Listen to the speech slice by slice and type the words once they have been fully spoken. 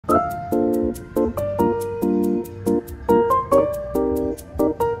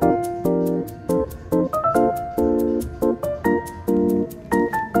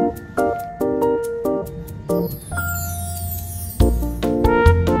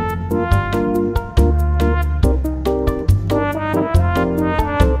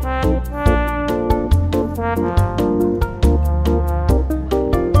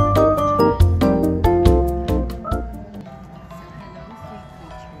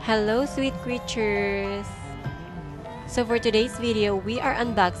Hello sweet creatures! So for today's video, we are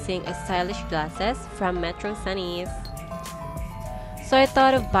unboxing a stylish glasses from MetroSunnies. So I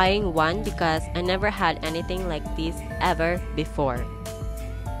thought of buying one because I never had anything like this ever before.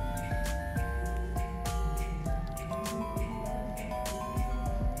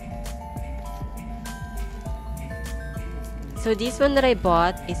 So this one that I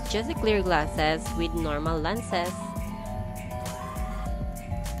bought is just a clear glasses with normal lenses.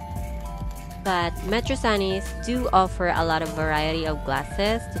 But MetroSunnies do offer a lot of variety of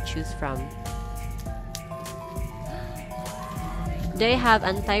glasses to choose from. They have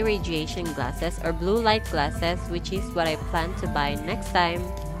anti-radiation glasses or blue light glasses, which is what I plan to buy next time.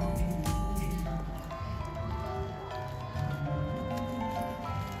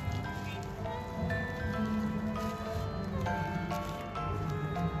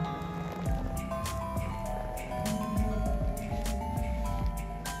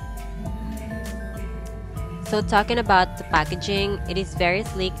 So talking about the packaging, it is very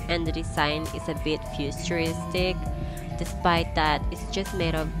sleek and the design is a bit futuristic. Despite that, it's just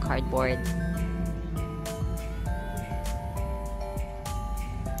made of cardboard.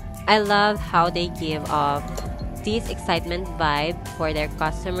 I love how they give off this excitement vibe for their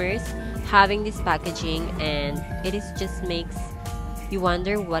customers having this packaging, and it is just makes you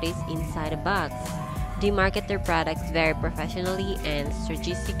wonder what is inside the box. They market their products very professionally and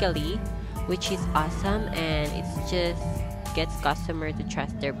strategically, which is awesome, and it just gets customers to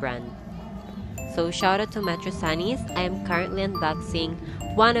trust their brand. So shout out to MetroSunnies. I am currently unboxing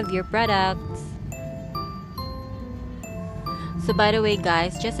one of your products. So by the way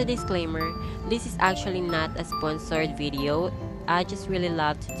guys, just a disclaimer, this is actually not a sponsored video. I just really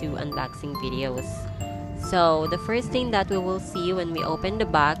love to do unboxing videos. So the first thing that we will see when we open the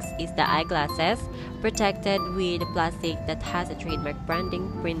box is the eyeglasses, protected with plastic that has a trademark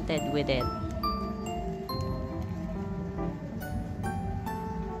branding printed with it.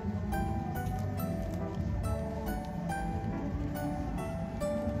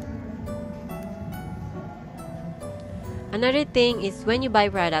 Another thing is when you buy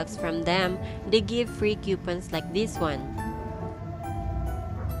products from them, they give free coupons like this one.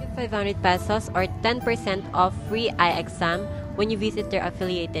 500 pesos or 10% off free eye exam when you visit their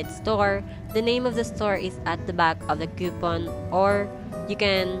affiliated store. The name of the store is at the back of the coupon, or you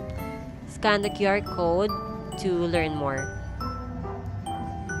can scan the QR code to learn more.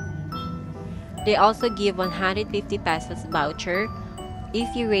 They also give 150 pesos voucher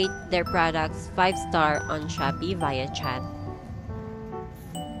if you rate their products 5-star on SHOPEE via chat.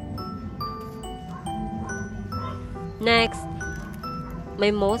 Next, my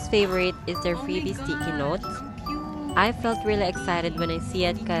most favorite is their freebie sticky notes. I felt really excited when I see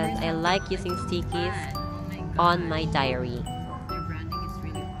it because I like using stickies on my diary. Their branding is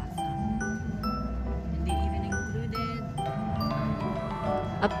really awesome. And they even included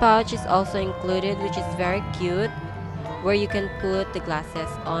a pouch is also included, which is very cute, where you can put the glasses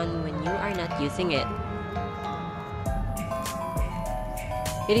on when you are not using it.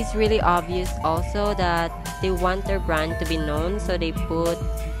 It is really obvious also that they want their brand to be known, so they put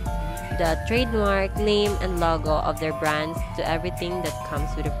the trademark name and logo of their brands to everything that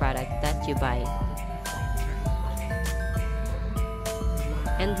comes with the product that you buy.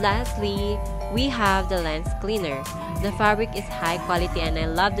 And lastly, we have the lens cleaner. The fabric is high quality and I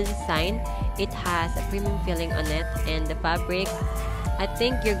love the design. It has a premium feeling on it, and the fabric, I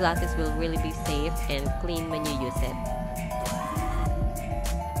think your glasses will really be safe and clean when you use it.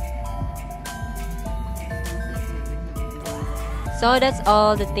 So that's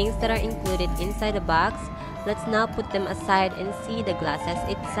all the things that are included inside the box. Let's now put them aside and see the glasses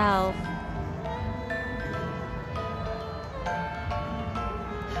itself.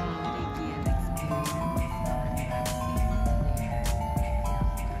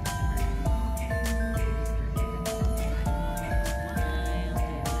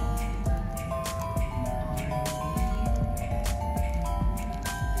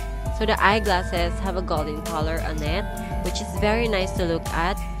 So the eyeglasses have a golden color on it, which is very nice to look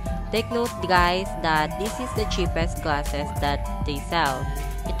at. Take note guys that this is the cheapest glasses that they sell.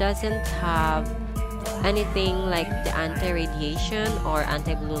 It doesn't have anything like the anti-radiation or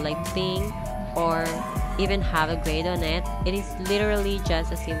anti-blue light thing, or even have a grade on it. It is literally just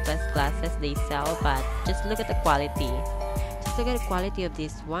the simplest glasses they sell, but just look at the quality. Just look at the quality of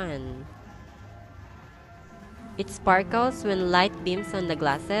this one. It sparkles when light beams on the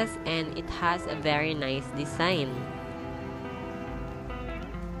glasses, and it has a very nice design.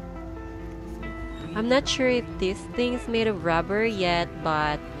 I'm not sure if this thing is made of rubber yet,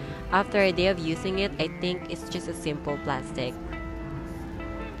 but after a day of using it, I think it's just a simple plastic.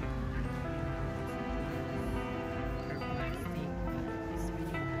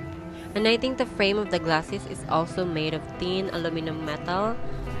 And I think the frame of the glasses is also made of thin aluminum metal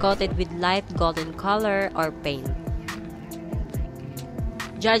coated with light golden color or paint.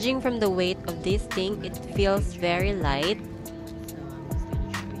 Judging from the weight of this thing, it feels very light.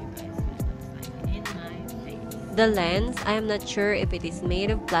 The lens, I am not sure if it is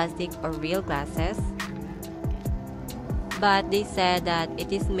made of plastic or real glasses, but they said that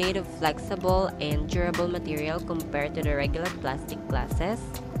it is made of flexible and durable material compared to the regular plastic glasses.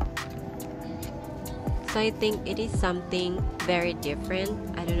 So I think it is something very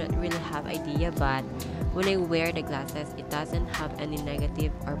different. I do not really have idea, but when I wear the glasses, it doesn't have any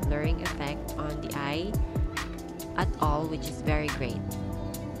negative or blurring effect on the eye at all, which is very great.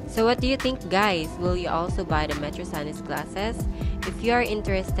 So what do you think, guys? Will you also buy the MetroSunnies glasses? If you are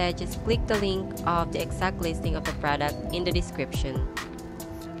interested, just click the link of the exact listing of the product in the description.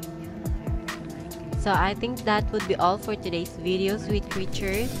 So I think that would be all for today's video, sweet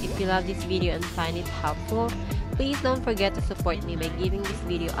creatures. If you love this video and find it helpful, please don't forget to support me by giving this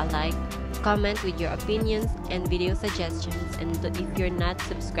video a like, comment with your opinions and video suggestions, and if you're not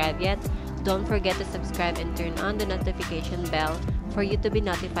subscribed yet, don't forget to subscribe and turn on the notification bell for you to be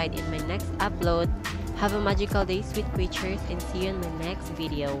notified in my next upload. Have a magical day, sweet creatures, and see you in my next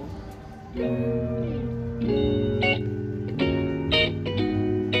video.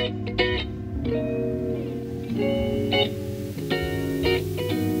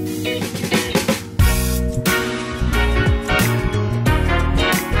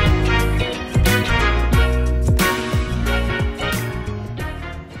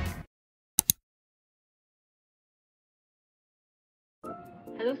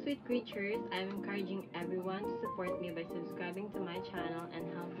 Hello sweet creatures, I'm encouraging everyone to support me by subscribing to my channel and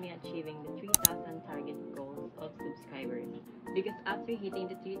help me achieving the 3,000 target goals of subscribers. Because after hitting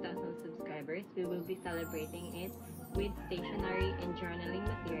the 3,000 subscribers, we will be celebrating it with stationery and journaling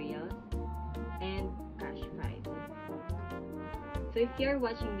materials and cash prizes. So if you are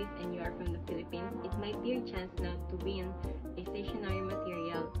watching this and you are from the Philippines, it might be your chance now to win a stationery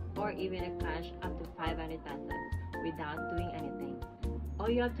material or even a cash up to 500 pesos without doing anything. All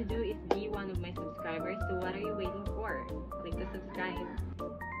you have to do is be one of my subscribers, so what are you waiting for? Click to subscribe.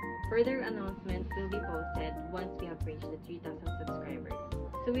 Further announcements will be posted once we have reached the 3,000 subscribers.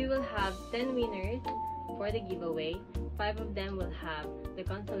 So we will have 10 winners for the giveaway. 5 of them will have the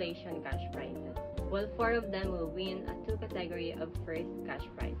consolation cash prizes, while 4 of them will win a 2 category of first cash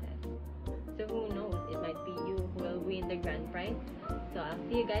prizes. So who knows, it might be you who will win the grand prize. So I'll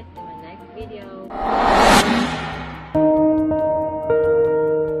see you guys in my next video.